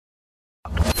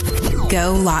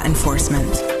Go Law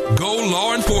Enforcement. Go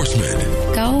Law Enforcement.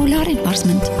 Go Law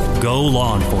Enforcement. Go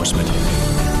Law Enforcement.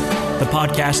 The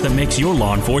podcast that makes your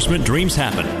law enforcement dreams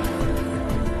happen.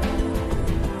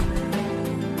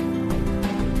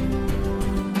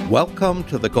 Welcome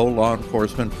to the Go Law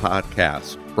Enforcement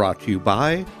podcast, brought to you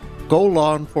by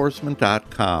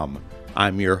GoLawEnforcement.com.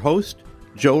 I'm your host,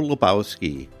 Joe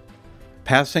Lebowski.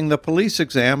 Passing the police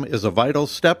exam is a vital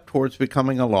step towards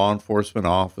becoming a law enforcement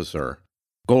officer.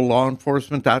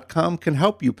 GoLawEnforcement.com can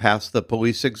help you pass the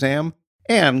police exam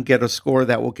and get a score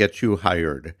that will get you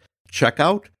hired. Check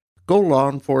out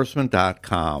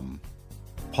GoLawEnforcement.com.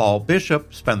 Paul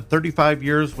Bishop spent 35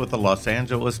 years with the Los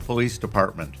Angeles Police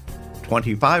Department.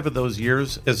 25 of those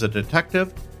years as a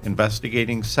detective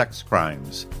investigating sex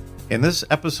crimes. In this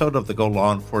episode of the Go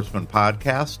Law Enforcement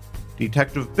podcast,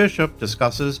 Detective Bishop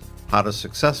discusses how to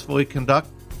successfully conduct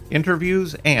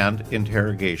interviews and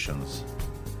interrogations.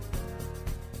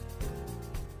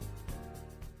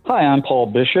 Hi, I'm Paul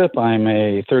Bishop. I'm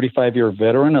a 35-year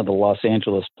veteran of the Los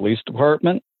Angeles Police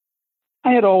Department.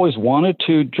 I had always wanted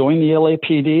to join the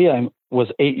LAPD. I was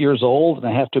 8 years old, and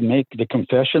I have to make the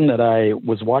confession that I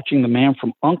was watching The Man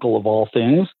from U.N.C.L.E. of all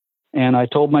things, and I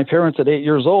told my parents at 8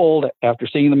 years old, after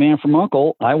seeing The Man from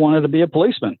U.N.C.L.E., I wanted to be a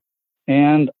policeman,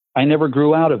 and I never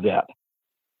grew out of that.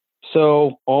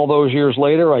 So all those years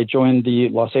later, I joined the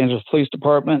Los Angeles Police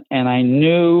Department, and I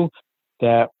knew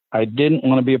that I didn't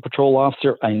want to be a patrol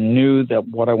officer. I knew that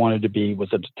what I wanted to be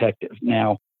was a detective.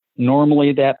 Now,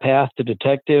 normally that path to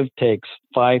detective takes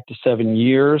 5 to 7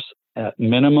 years at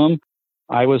minimum.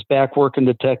 I was back working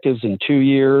detectives in 2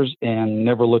 years and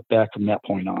never looked back from that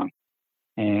point on.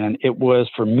 And it was,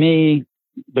 for me,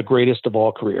 the greatest of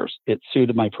all careers. It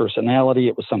suited my personality.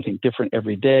 It was something different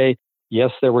every day.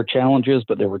 Yes, there were challenges,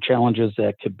 but there were challenges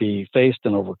that could be faced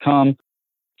and overcome.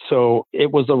 So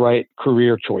it was the right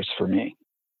career choice for me.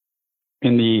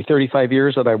 In the 35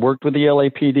 years that I worked with the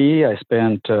LAPD, I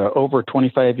spent over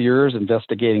 25 years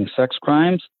investigating sex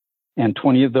crimes, and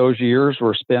 20 of those years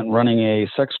were spent running a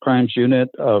sex crimes unit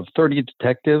of 30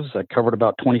 detectives that covered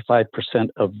about 25%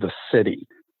 of the city.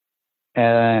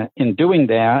 In doing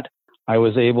that, I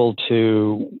was able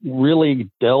to really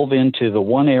delve into the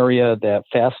one area that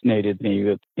fascinated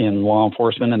me in law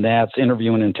enforcement, and that's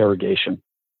interview and interrogation.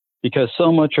 Because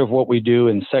so much of what we do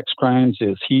in sex crimes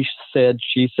is he said,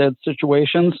 she said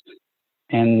situations,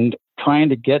 and trying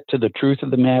to get to the truth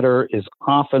of the matter is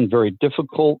often very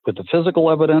difficult with the physical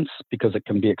evidence because it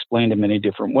can be explained in many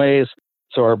different ways.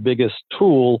 So our biggest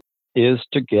tool is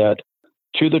to get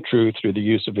to the truth through the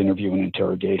use of interview and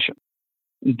interrogation.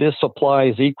 This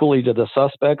applies equally to the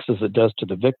suspects as it does to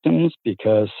the victims,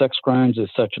 because sex crimes is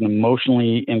such an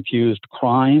emotionally infused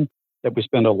crime that we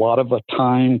spend a lot of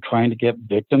time trying to get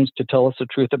victims to tell us the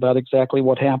truth about exactly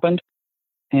what happened.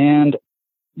 And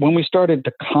when we started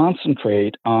to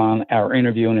concentrate on our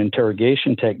interview and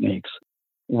interrogation techniques,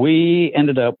 we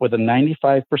ended up with a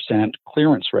 95%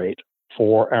 clearance rate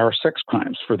for our sex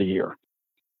crimes for the year.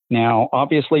 Now,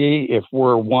 obviously, if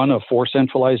we're one of 4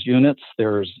 centralized units,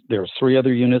 there's 3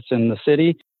 other units in the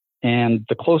city, and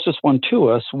the closest one to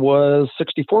us was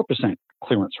 64%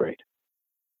 clearance rate.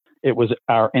 It was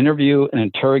our interview and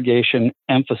interrogation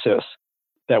emphasis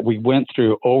that we went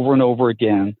through over and over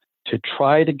again to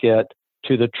try to get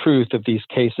to the truth of these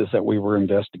cases that we were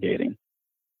investigating.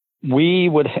 We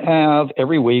would have,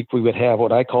 every week, we would have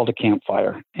what I called a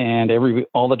campfire, and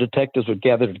all the detectives would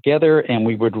gather together, and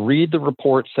we would read the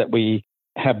reports that we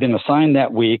have been assigned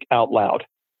that week out loud.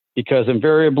 Because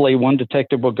invariably one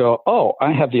detective will go, oh,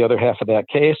 I have the other half of that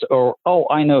case, or, oh,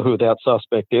 I know who that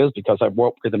suspect is because I've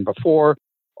worked with him before.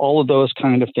 All of those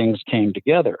kind of things came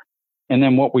together. And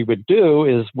then what we would do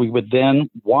is we would then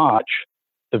watch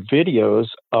the videos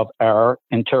of our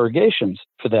interrogations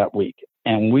for that week.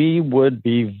 And we would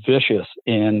be vicious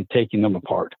in taking them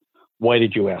apart. Why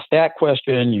did you ask that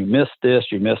question? You missed this,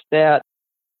 you missed that.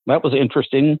 That was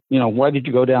interesting. Why did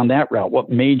you go down that route? What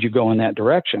made you go in that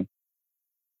direction?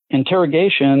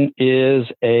 Interrogation is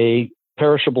a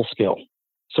perishable skill.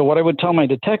 So what I would tell my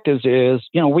detectives is,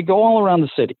 we go all around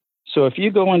the city. So if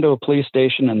you go into a police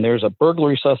station and there's a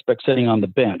burglary suspect sitting on the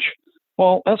bench,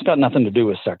 well, that's got nothing to do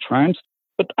with sex crimes.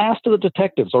 But ask the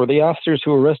detectives or the officers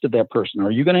who arrested that person,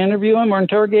 are you going to interview him or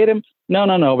interrogate him?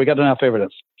 No, we got enough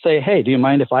evidence. Say, hey, do you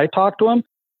mind if I talk to him?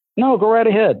 No, go right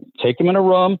ahead. Take him in a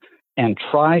room and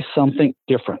try something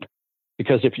different.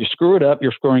 Because if you screw it up,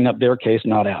 you're screwing up their case,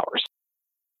 not ours.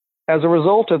 As a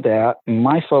result of that,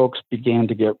 my folks began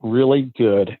to get really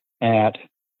good at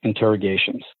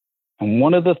interrogations. And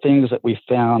one of the things that we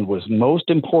found was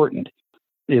most important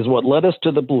is what led us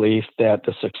to the belief that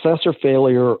the success or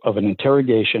failure of an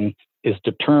interrogation is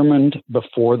determined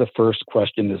before the first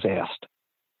question is asked.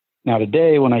 Now,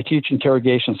 today, when I teach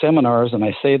interrogation seminars and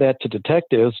I say that to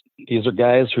detectives, these are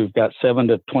guys who've got 7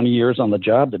 to 20 years on the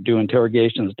job that do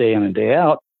interrogations day in and day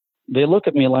out, they look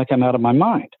at me like I'm out of my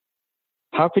mind.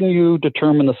 How can you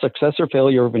determine the success or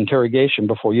failure of interrogation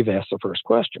before you've asked the first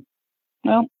question?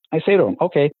 Well, I say to them,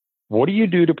 okay, what do you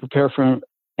do to prepare for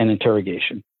an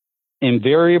interrogation?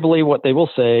 Invariably, what they will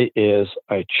say is,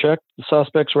 I check the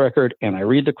suspect's record and I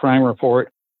read the crime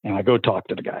report and I go talk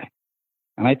to the guy.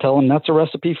 And I tell them that's a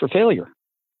recipe for failure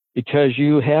because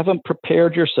you haven't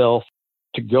prepared yourself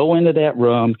to go into that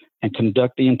room and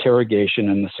conduct the interrogation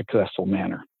in a successful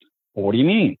manner. Well, what do you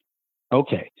mean?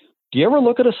 Okay. Do you ever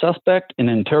look at a suspect in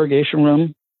an interrogation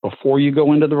room before you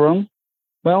go into the room?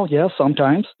 Well, yeah,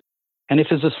 sometimes. And if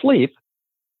he's asleep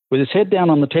with his head down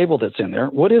on the table that's in there,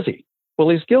 what is he? Well,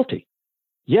 he's guilty.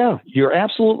 Yeah, you're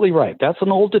absolutely right. That's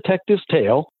an old detective's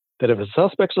tale that if a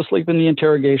suspect's asleep in the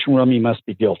interrogation room, he must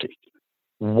be guilty.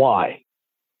 Why?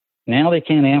 Now they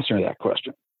can't answer that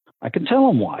question. I can tell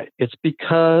them why. It's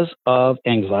because of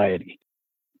anxiety.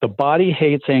 The body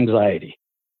hates anxiety.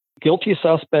 Guilty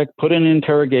suspect put in an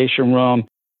interrogation room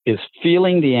is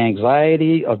feeling the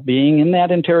anxiety of being in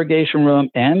that interrogation room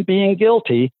and being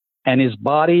guilty, and his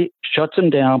body shuts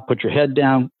him down, put your head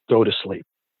down, go to sleep.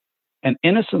 An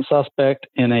innocent suspect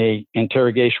in a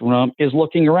interrogation room is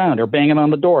looking around or banging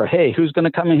on the door. Hey, who's going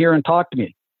to come in here and talk to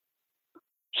me?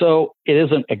 So it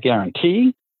isn't a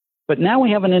guarantee, but now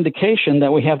we have an indication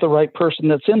that we have the right person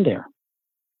that's in there.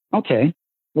 Okay,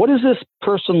 what does this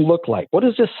person look like? What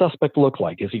does this suspect look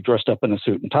like? Is he dressed up in a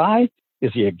suit and tie?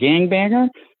 Is he a gangbanger?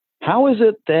 How is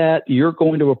it that you're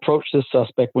going to approach this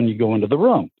suspect when you go into the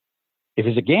room? If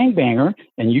he's a gangbanger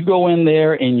and you go in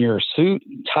there in your suit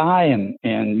and tie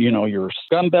and your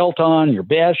gun belt on, your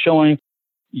badge showing,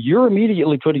 you're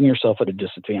immediately putting yourself at a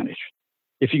disadvantage.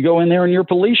 If you go in there in your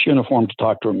police uniform to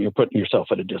talk to him, you're putting yourself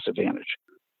at a disadvantage.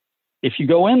 If you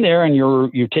go in there and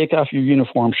you take off your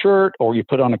uniform shirt or you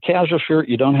put on a casual shirt,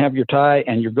 you don't have your tie,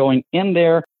 and you're going in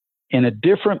there in a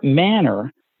different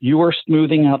manner, you are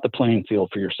smoothing out the playing field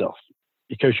for yourself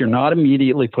because you're not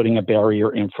immediately putting a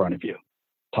barrier in front of you.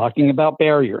 Talking about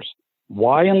barriers,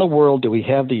 why in the world do we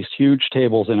have these huge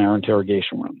tables in our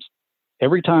interrogation rooms?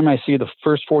 Every time I see the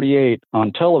First 48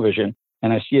 on television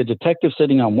and I see a detective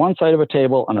sitting on one side of a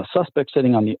table and a suspect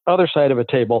sitting on the other side of a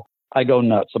table, I go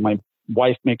nuts. And my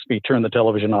wife makes me turn the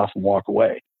television off and walk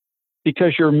away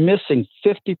because you're missing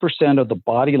 50% of the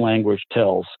body language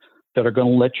tells that are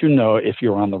going to let you know if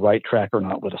you're on the right track or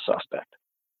not with a suspect.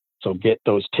 So get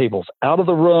those tables out of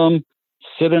the room.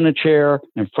 Sit in a chair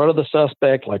in front of the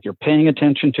suspect like you're paying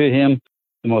attention to him.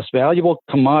 The most valuable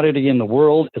commodity in the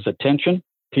world is attention.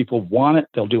 People want it.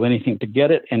 They'll do anything to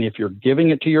get it. And if you're giving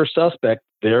it to your suspect,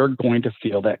 they're going to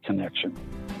feel that connection.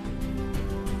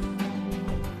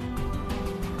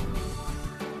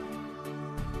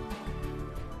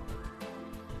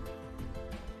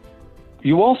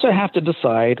 You also have to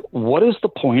decide, what is the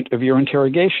point of your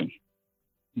interrogation?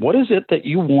 What is it that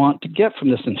you want to get from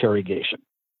this interrogation?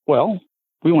 Well,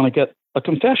 we want to get a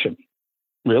confession.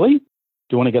 Really? Do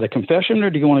you want to get a confession or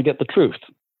do you want to get the truth?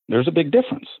 There's a big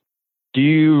difference. Do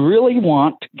you really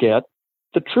want to get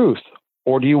the truth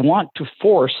or do you want to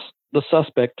force the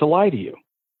suspect to lie to you?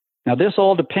 Now, this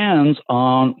all depends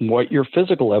on what your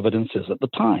physical evidence is at the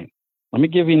time. Let me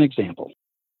give you an example.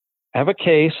 I have a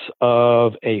case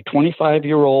of a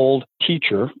 25-year-old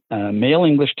teacher, a male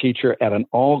English teacher at an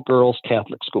all-girls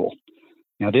Catholic school.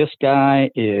 Now, this guy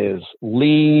is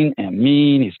lean and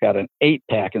mean. He's got an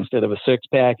 8-pack instead of a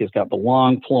 6-pack. He's got the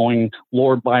long, flowing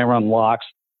Lord Byron locks.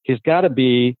 He's got to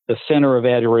be the center of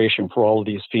adoration for all of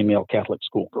these female Catholic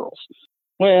schoolgirls.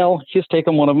 Well, he's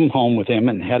taken one of them home with him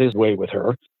and had his way with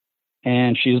her,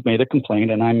 and she's made a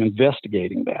complaint, and I'm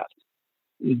investigating that.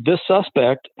 This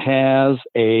suspect has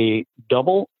a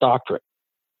double doctorate.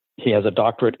 He has a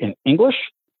doctorate in English,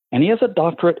 and he has a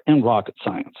doctorate in rocket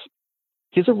science.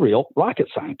 He's a real rocket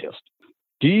scientist.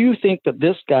 Do you think that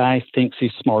this guy thinks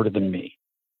he's smarter than me?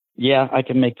 Yeah, I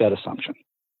can make that assumption.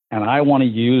 And I want to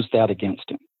use that against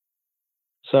him.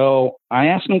 So I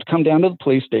asked him to come down to the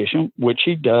police station, which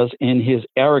he does in his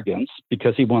arrogance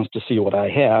because he wants to see what I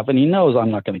have. And he knows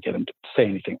I'm not going to get him to say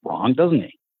anything wrong, doesn't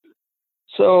he?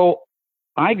 So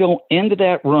I go into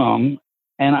that room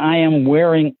and I am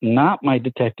wearing not my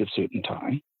detective suit and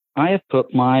tie. I have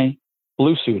put my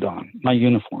blue suit on, my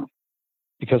uniform,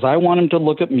 because I want him to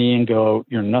look at me and go,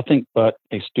 "You're nothing but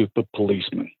a stupid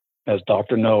policeman," as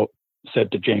Dr. No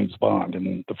said to James Bond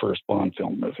in the first Bond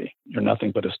film movie. "You're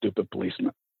nothing but a stupid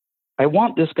policeman." I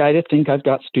want this guy to think I've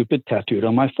got stupid tattooed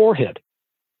on my forehead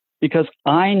because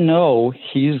I know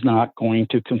he's not going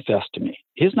to confess to me.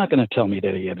 He's not going to tell me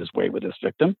that he had his way with his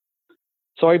victim.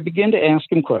 So I begin to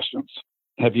ask him questions.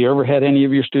 Have you ever had any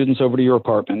of your students over to your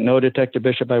apartment? No, Detective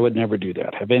Bishop, I would never do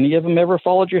that. Have any of them ever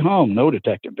followed you home? No,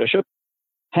 Detective Bishop.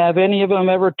 Have any of them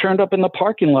ever turned up in the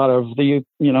parking lot of the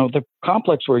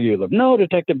complex where you live? No,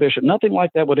 Detective Bishop, nothing like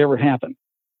that would ever happen.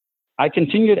 I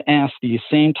continue to ask these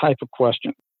same type of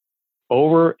questions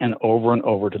over and over and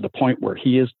over to the point where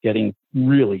he is getting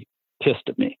really pissed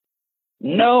at me.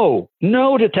 No,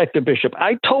 Detective Bishop,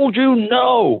 I told you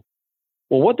no.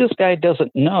 Well, what this guy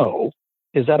doesn't know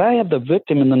is that I have the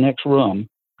victim in the next room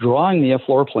drawing me a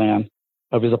floor plan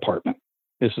of his apartment.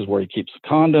 This is where he keeps the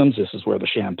condoms. This is where the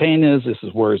champagne is. This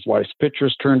is where his wife's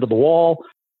pictures turned to the wall.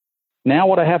 Now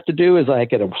what I have to do is I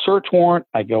get a search warrant.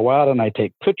 I go out and I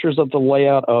take pictures of the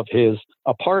layout of his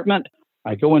apartment.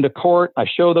 I go into court. I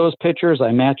show those pictures.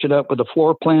 I match it up with the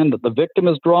floor plan that the victim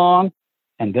has drawn.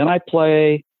 And then I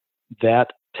play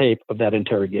that tape of that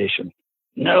interrogation.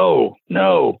 No.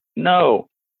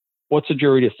 What's the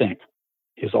jury to think?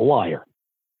 He's a liar.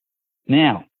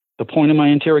 Now, the point of my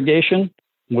interrogation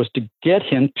was to get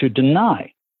him to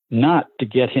deny, not to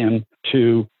get him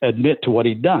to admit to what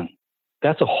he'd done.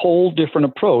 That's a whole different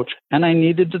approach, and I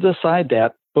needed to decide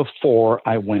that before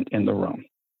I went in the room.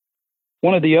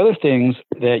 One of the other things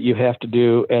that you have to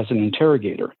do as an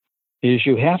interrogator is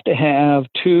you have to have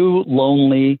two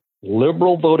lonely,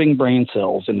 liberal voting brain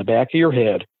cells in the back of your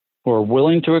head who are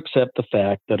willing to accept the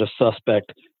fact that a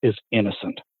suspect is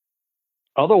innocent.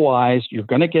 Otherwise, you're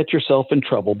going to get yourself in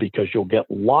trouble because you'll get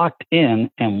locked in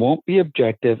and won't be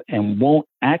objective and won't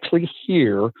actually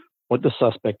hear what the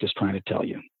suspect is trying to tell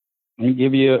you. Let me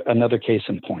give you another case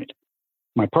in point.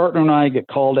 My partner and I get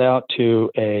called out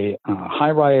to a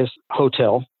high-rise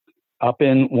hotel up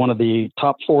in one of the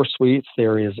top floor suites.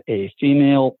 There is a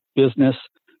female business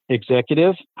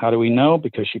executive. How do we know?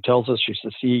 Because she tells us she's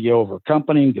the CEO of her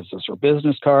company and gives us her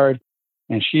business card.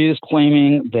 And she is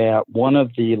claiming that one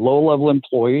of the low-level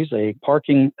employees, a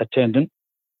parking attendant,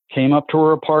 came up to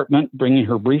her apartment, bringing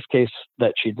her briefcase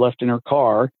that she'd left in her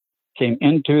car, came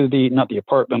into not the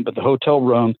apartment, but the hotel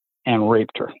room, and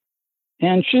raped her.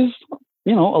 And she's, a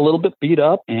little bit beat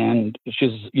up, and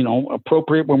she's,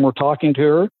 appropriate when we're talking to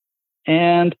her.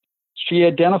 And she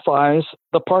identifies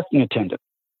the parking attendant.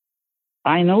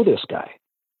 I know this guy.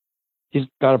 He's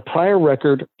got a prior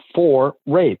record for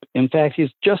rape. In fact, he's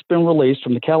just been released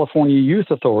from the California Youth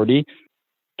Authority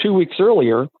 2 weeks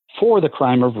earlier for the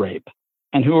crime of rape.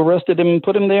 And who arrested him and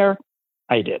put him there?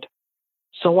 I did.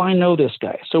 So I know this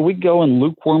guy. So we go in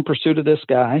lukewarm pursuit of this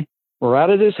guy. We're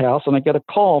out at his house, and I get a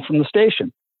call from the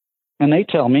station. And they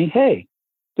tell me, hey,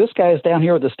 this guy is down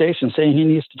here at the station saying he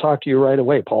needs to talk to you right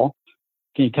away, Paul.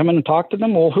 Can you come in and talk to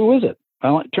them? Well, who is it?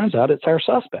 Well, it turns out it's our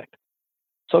suspect.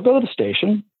 So I go to the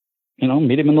station,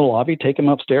 meet him in the lobby, take him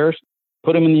upstairs,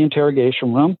 put him in the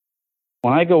interrogation room.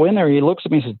 When I go in there, he looks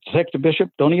at me and says, Detective Bishop,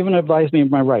 don't even advise me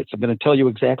of my rights. I'm going to tell you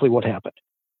exactly what happened.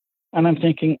 And I'm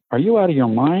thinking, are you out of your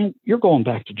mind? You're going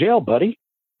back to jail, buddy.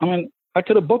 I mean, I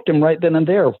could have booked him right then and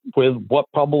there with what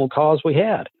probable cause we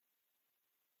had.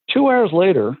 2 hours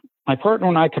later, my partner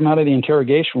and I come out of the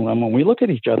interrogation room and we look at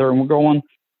each other and we're going,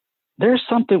 there's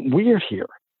something weird here.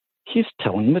 He's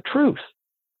telling the truth.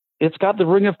 It's got the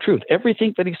ring of truth.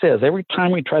 Everything that he says, every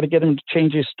time we try to get him to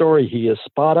change his story, he is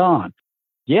spot on.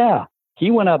 Yeah, he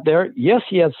went up there. Yes,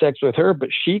 he had sex with her, but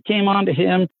she came on to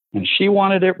him and she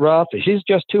wanted it rough. She's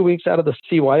just 2 weeks out of the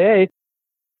CYA,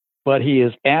 but he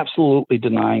is absolutely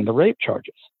denying the rape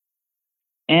charges.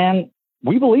 And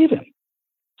we believe him.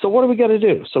 So what do we got to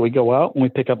do? So we go out and we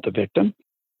pick up the victim.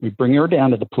 We bring her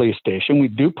down to the police station. We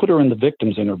do put her in the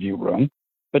victim's interview room,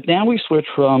 but now we switch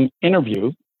from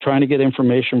interview, trying to get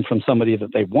information from somebody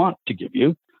that they want to give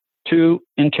you, to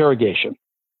interrogation,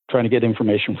 trying to get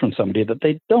information from somebody that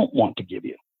they don't want to give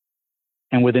you.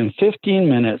 And within 15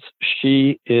 minutes,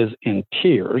 she is in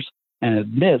tears and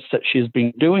admits that she's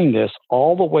been doing this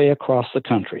all the way across the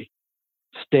country,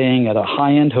 staying at a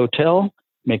high-end hotel,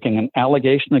 making an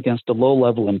allegation against a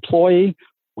low-level employee,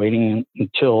 waiting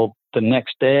until the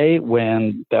next day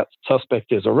when that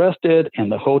suspect is arrested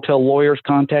and the hotel lawyers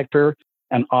contact her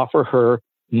and offer her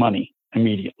money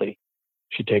immediately.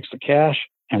 She takes the cash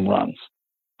and runs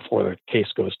before the case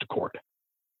goes to court.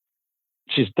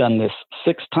 She's done this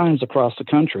 6 times across the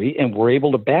country, and we're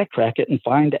able to backtrack it and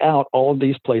find out all of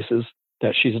these places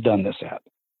that she's done this at.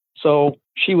 So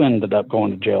she ended up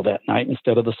going to jail that night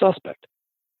instead of the suspect.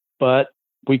 But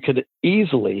we could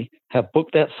easily have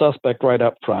booked that suspect right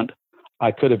up front.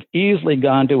 I could have easily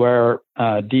gone to our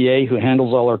DA who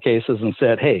handles all our cases and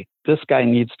said, hey, this guy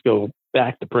needs to go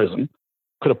back to prison,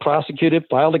 could have prosecuted,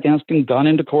 filed against him, gone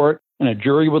into court, and a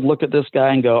jury would look at this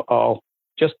guy and go, oh,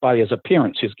 just by his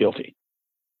appearance, he's guilty.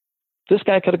 This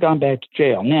guy could have gone back to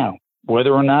jail. Now,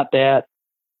 whether or not that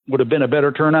would have been a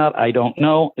better turnout, I don't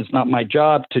know. It's not my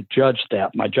job to judge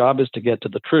that. My job is to get to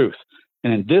the truth.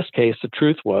 And in this case, the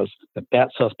truth was that that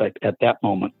suspect at that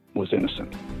moment was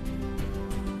innocent.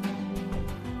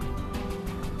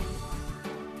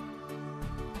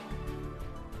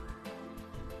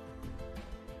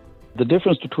 The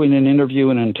difference between an interview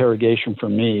and an interrogation for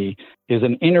me is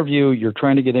an interview, you're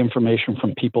trying to get information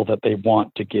from people that they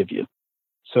want to give you.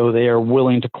 So they are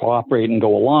willing to cooperate and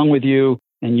go along with you,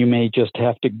 and you may just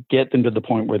have to get them to the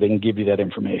point where they can give you that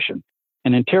information.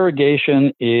 An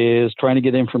interrogation is trying to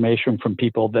get information from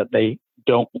people that they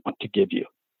don't want to give you.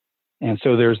 And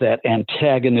so there's that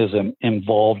antagonism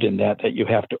involved in that you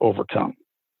have to overcome.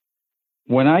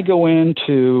 When I go in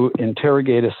to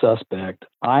interrogate a suspect,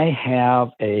 I have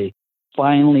a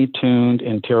finely tuned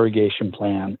interrogation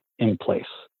plan in place.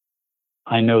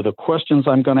 I know the questions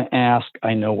I'm going to ask.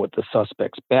 I know what the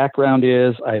suspect's background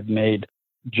is. I've made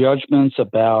judgments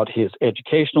about his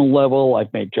educational level.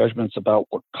 I've made judgments about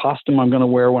what costume I'm going to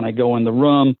wear when I go in the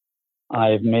room.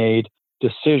 I've made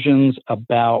decisions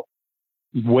about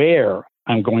where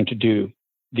I'm going to do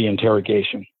the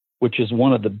interrogation, which is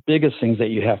one of the biggest things that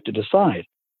you have to decide.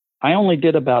 I only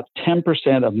did about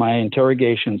 10% of my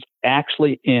interrogations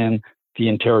actually in the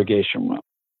interrogation room.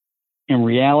 In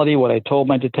reality, what I told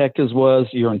my detectives was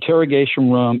your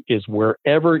interrogation room is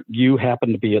wherever you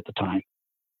happen to be at the time.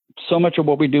 So much of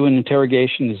what we do in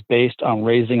interrogation is based on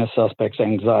raising a suspect's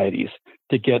anxieties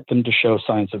to get them to show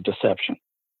signs of deception.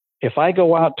 If I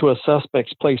go out to a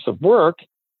suspect's place of work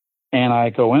and I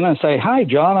go in and say, "Hi,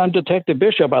 John, I'm Detective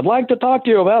Bishop. I'd like to talk to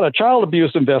you about a child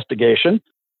abuse investigation."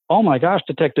 "Oh my gosh,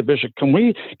 Detective Bishop, can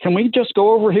we just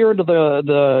go over here to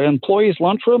the employees'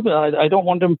 lunchroom? I don't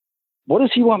want him." What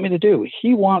does he want me to do?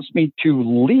 He wants me to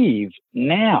leave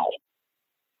now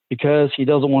because he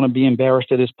doesn't want to be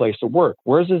embarrassed at his place of work.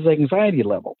 Where's his anxiety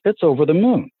level? It's over the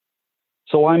moon.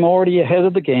 So I'm already ahead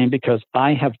of the game because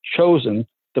I have chosen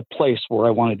the place where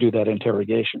I want to do that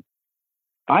interrogation.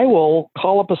 I will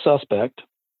call up a suspect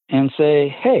and say,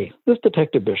 "Hey, this is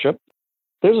Detective Bishop.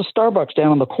 There's a Starbucks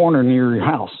down on the corner near your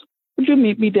house. Would you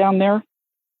meet me down there?"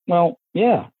 "Well,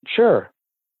 yeah, sure."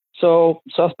 So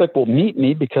suspect will meet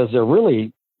me because they're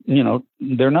really,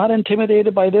 they're not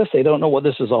intimidated by this. They don't know what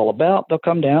this is all about. They'll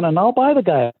come down and I'll buy the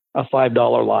guy a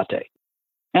 $5 latte.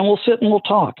 And we'll sit and we'll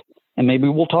talk. And maybe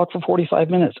we'll talk for 45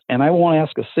 minutes. And I won't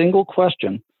ask a single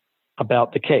question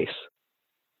about the case.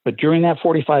 But during that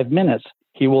 45 minutes,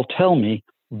 he will tell me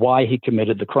why he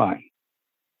committed the crime.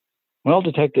 "Well,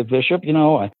 Detective Bishop,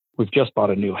 we've just bought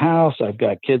a new house. I've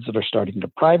got kids that are starting to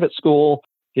private school.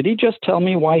 Did he just tell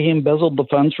me why he embezzled the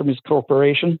funds from his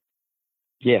corporation?"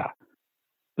 "Yeah."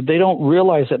 But they don't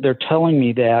realize that they're telling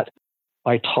me that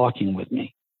by talking with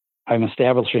me. I'm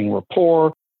establishing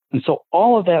rapport. And so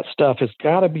all of that stuff has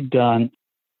got to be done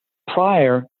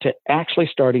prior to actually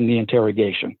starting the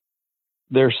interrogation.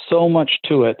 There's so much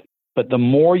to it, but the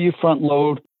more you front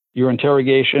load your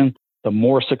interrogation, the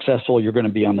more successful you're going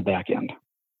to be on the back end.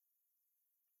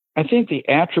 I think the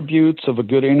attributes of a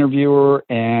good interviewer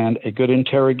and a good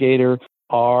interrogator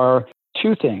are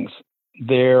two things.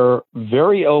 They're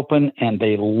very open and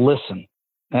they listen.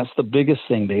 That's the biggest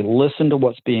thing. They listen to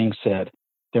what's being said.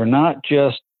 They're not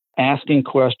just asking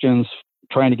questions,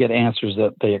 trying to get answers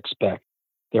that they expect.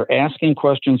 They're asking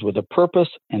questions with a purpose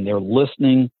and they're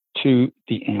listening to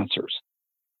the answers.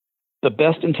 The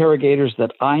best interrogators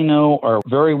that I know are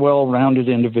very well-rounded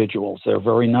individuals. They're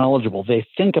very knowledgeable. They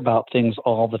think about things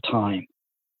all the time,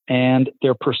 and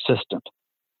they're persistent.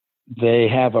 They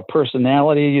have a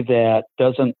personality that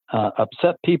doesn't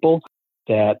upset people,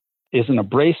 that isn't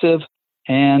abrasive,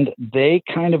 and they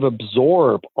kind of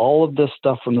absorb all of this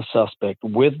stuff from the suspect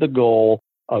with the goal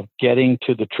of getting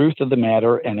to the truth of the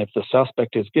matter, and if the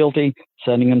suspect is guilty,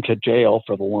 sending him to jail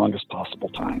for the longest possible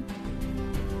time.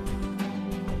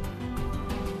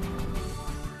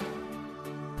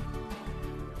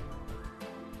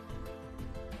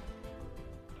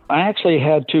 I actually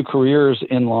had two careers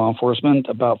in law enforcement.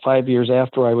 About 5 years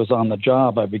after I was on the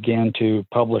job, I began to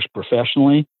publish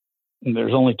professionally. And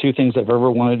there's only two things I've ever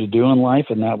wanted to do in life,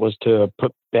 and that was to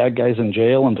put bad guys in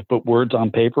jail and to put words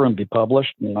on paper and be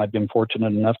published. And I've been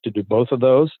fortunate enough to do both of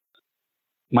those.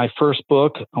 My first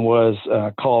book was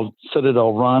called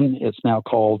Citadel Run. It's now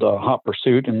called Hot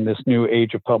Pursuit in this new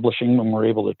age of publishing when we're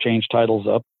able to change titles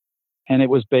up. And it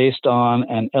was based on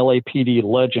an LAPD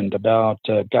legend about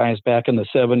guys back in the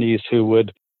 70s who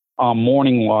would, on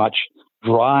morning watch,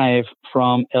 drive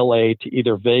from LA to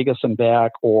either Vegas and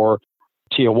back or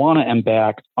Tijuana and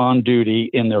back on duty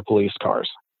in their police cars.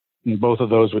 And both of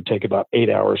those would take about 8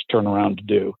 hours turnaround to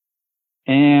do.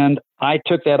 And I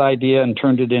took that idea and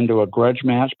turned it into a grudge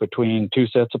match between two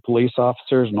sets of police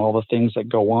officers and all the things that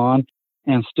go on.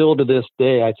 And still to this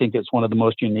day, I think it's one of the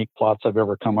most unique plots I've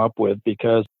ever come up with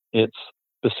because it's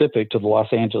specific to the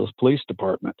Los Angeles Police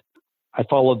Department. I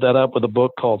followed that up with a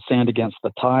book called Sand Against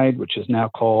the Tide, which is now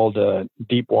called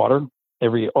Deep Water.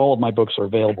 All of my books are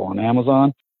available on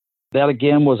Amazon. That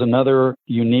again was another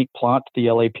unique plot to the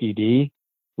LAPD.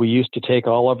 We used to take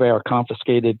all of our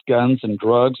confiscated guns and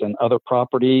drugs and other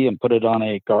property and put it on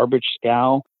a garbage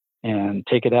scow and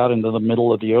take it out into the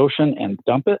middle of the ocean and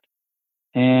dump it.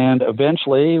 And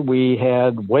eventually we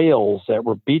had whales that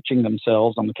were beaching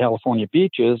themselves on the California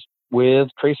beaches with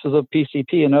traces of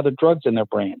PCP and other drugs in their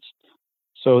brains.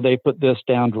 So they put this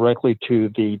down directly to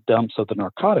the dumps of the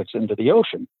narcotics into the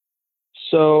ocean.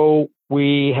 So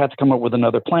we had to come up with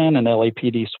another plan, and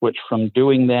LAPD switched from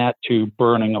doing that to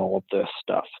burning all of this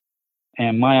stuff.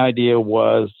 And my idea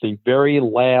was the very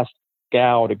last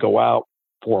scow to go out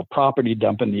for a property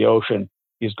dump in the ocean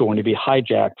is going to be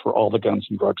hijacked for all the guns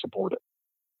and drugs aboard it.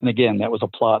 And again, that was a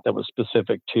plot that was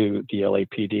specific to the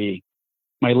LAPD.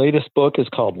 My latest book is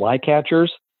called Lie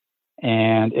Catchers,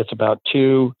 and it's about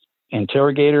two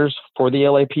interrogators for the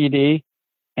LAPD.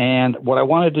 And what I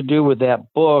wanted to do with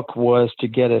that book was to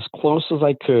get as close as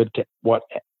I could to what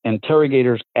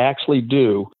interrogators actually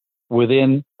do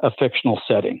within a fictional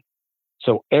setting.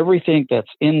 So everything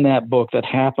that's in that book that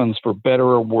happens for better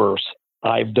or worse,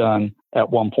 I've done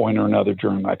at one point or another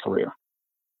during my career.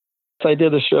 I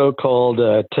did a show called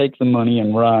Take the Money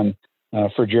and Run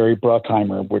for Jerry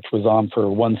Bruckheimer, which was on for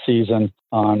one season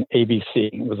on ABC.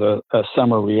 It was a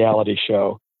summer reality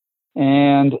show.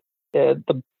 And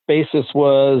the basis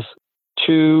was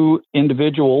two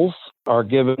individuals are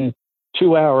given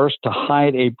 2 hours to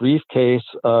hide a briefcase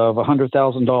of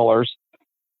 $100,000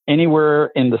 anywhere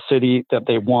in the city that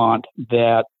they want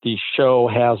that the show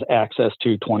has access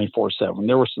to 24/7.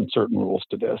 There were some certain rules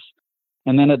to this.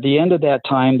 And then at the end of that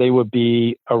time, they would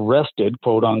be arrested,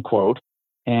 quote unquote,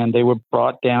 and they were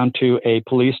brought down to a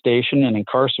police station and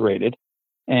incarcerated.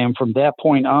 And from that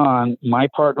point on, my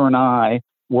partner and I,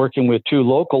 working with two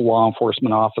local law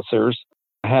enforcement officers,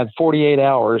 had 48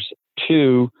 hours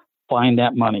to find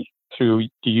that money through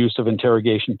the use of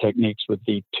interrogation techniques with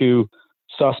the two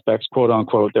suspects, quote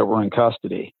unquote, that were in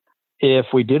custody. If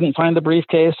we didn't find the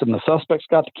briefcase, and the suspects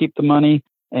got to keep the money,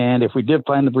 and if we did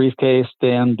find the briefcase,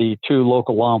 then the two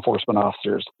local law enforcement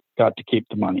officers got to keep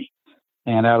the money.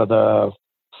 And out of the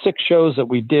 6 shows that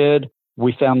we did,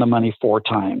 we found the money 4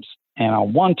 times. And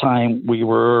on one time, we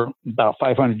were about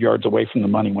 500 yards away from the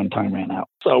money when time ran out.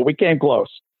 So we came close.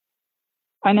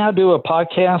 I now do a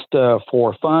podcast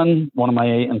for fun. One of my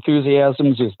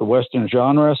enthusiasms is the Western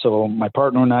genre. So my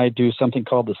partner and I do something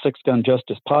called the Six Gun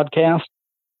Justice Podcast,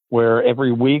 where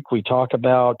every week we talk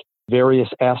about various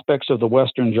aspects of the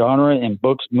Western genre in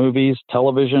books, movies,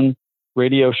 television,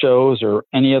 radio shows, or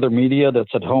any other media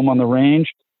that's at home on the range.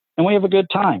 And we have a good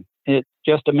time. It's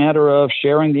just a matter of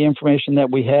sharing the information that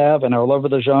we have and our love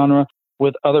of the genre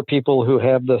with other people who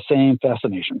have the same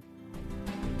fascination.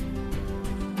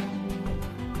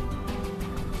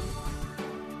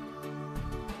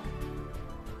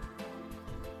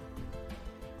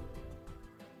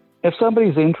 If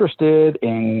somebody's interested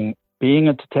in being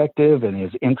a detective and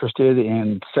is interested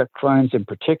in sex crimes in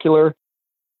particular,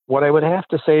 what I would have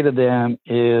to say to them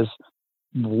is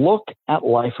look at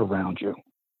life around you.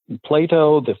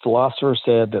 Plato, the philosopher,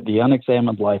 said that the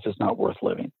unexamined life is not worth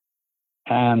living.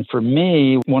 And for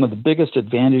me, one of the biggest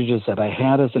advantages that I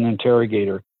had as an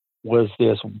interrogator was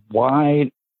this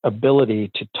wide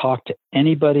ability to talk to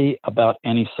anybody about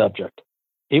any subject.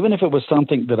 Even if it was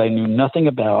something that I knew nothing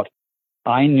about,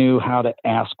 I knew how to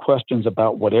ask questions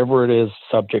about whatever it is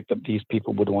subject that these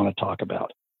people would want to talk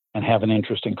about and have an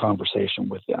interesting conversation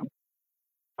with them.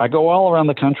 I go all around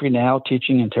the country now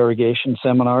teaching interrogation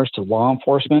seminars to law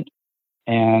enforcement,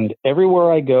 and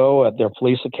everywhere I go at their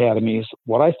police academies,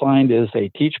 what I find is they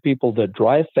teach people to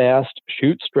drive fast,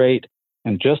 shoot straight,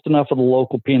 and just enough of the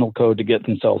local penal code to get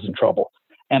themselves in trouble.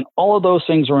 And all of those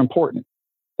things are important,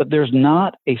 but there's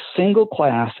not a single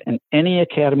class in any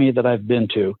academy that I've been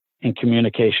to in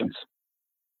communications.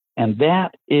 And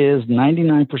that is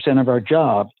 99% of our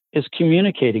job is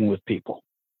communicating with people.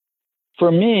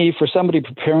 For me, for somebody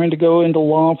preparing to go into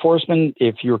law enforcement,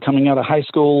 if you're coming out of high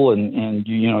school and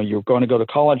you're going to go to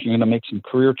college, you're going to make some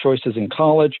career choices in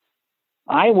college.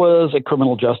 I was a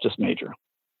criminal justice major.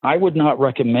 I would not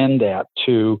recommend that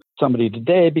to somebody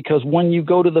today because when you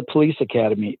go to the police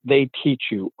academy, they teach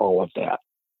you all of that.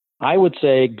 I would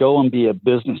say go and be a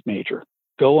business major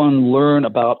Go and learn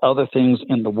about other things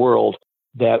in the world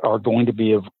that are going to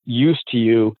be of use to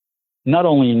you, not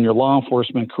only in your law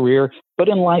enforcement career, but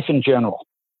in life in general.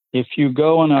 If you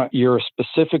go and you're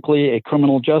specifically a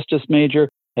criminal justice major,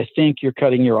 I think you're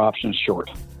cutting your options short.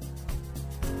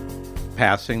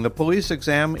 Passing the police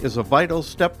exam is a vital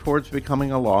step towards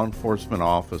becoming a law enforcement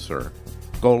officer.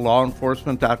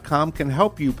 GoLawEnforcement.com can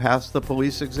help you pass the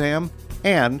police exam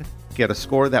and get a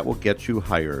score that will get you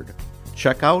hired.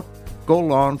 Check out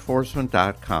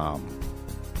GoLawEnforcement.com.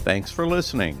 Thanks for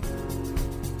listening.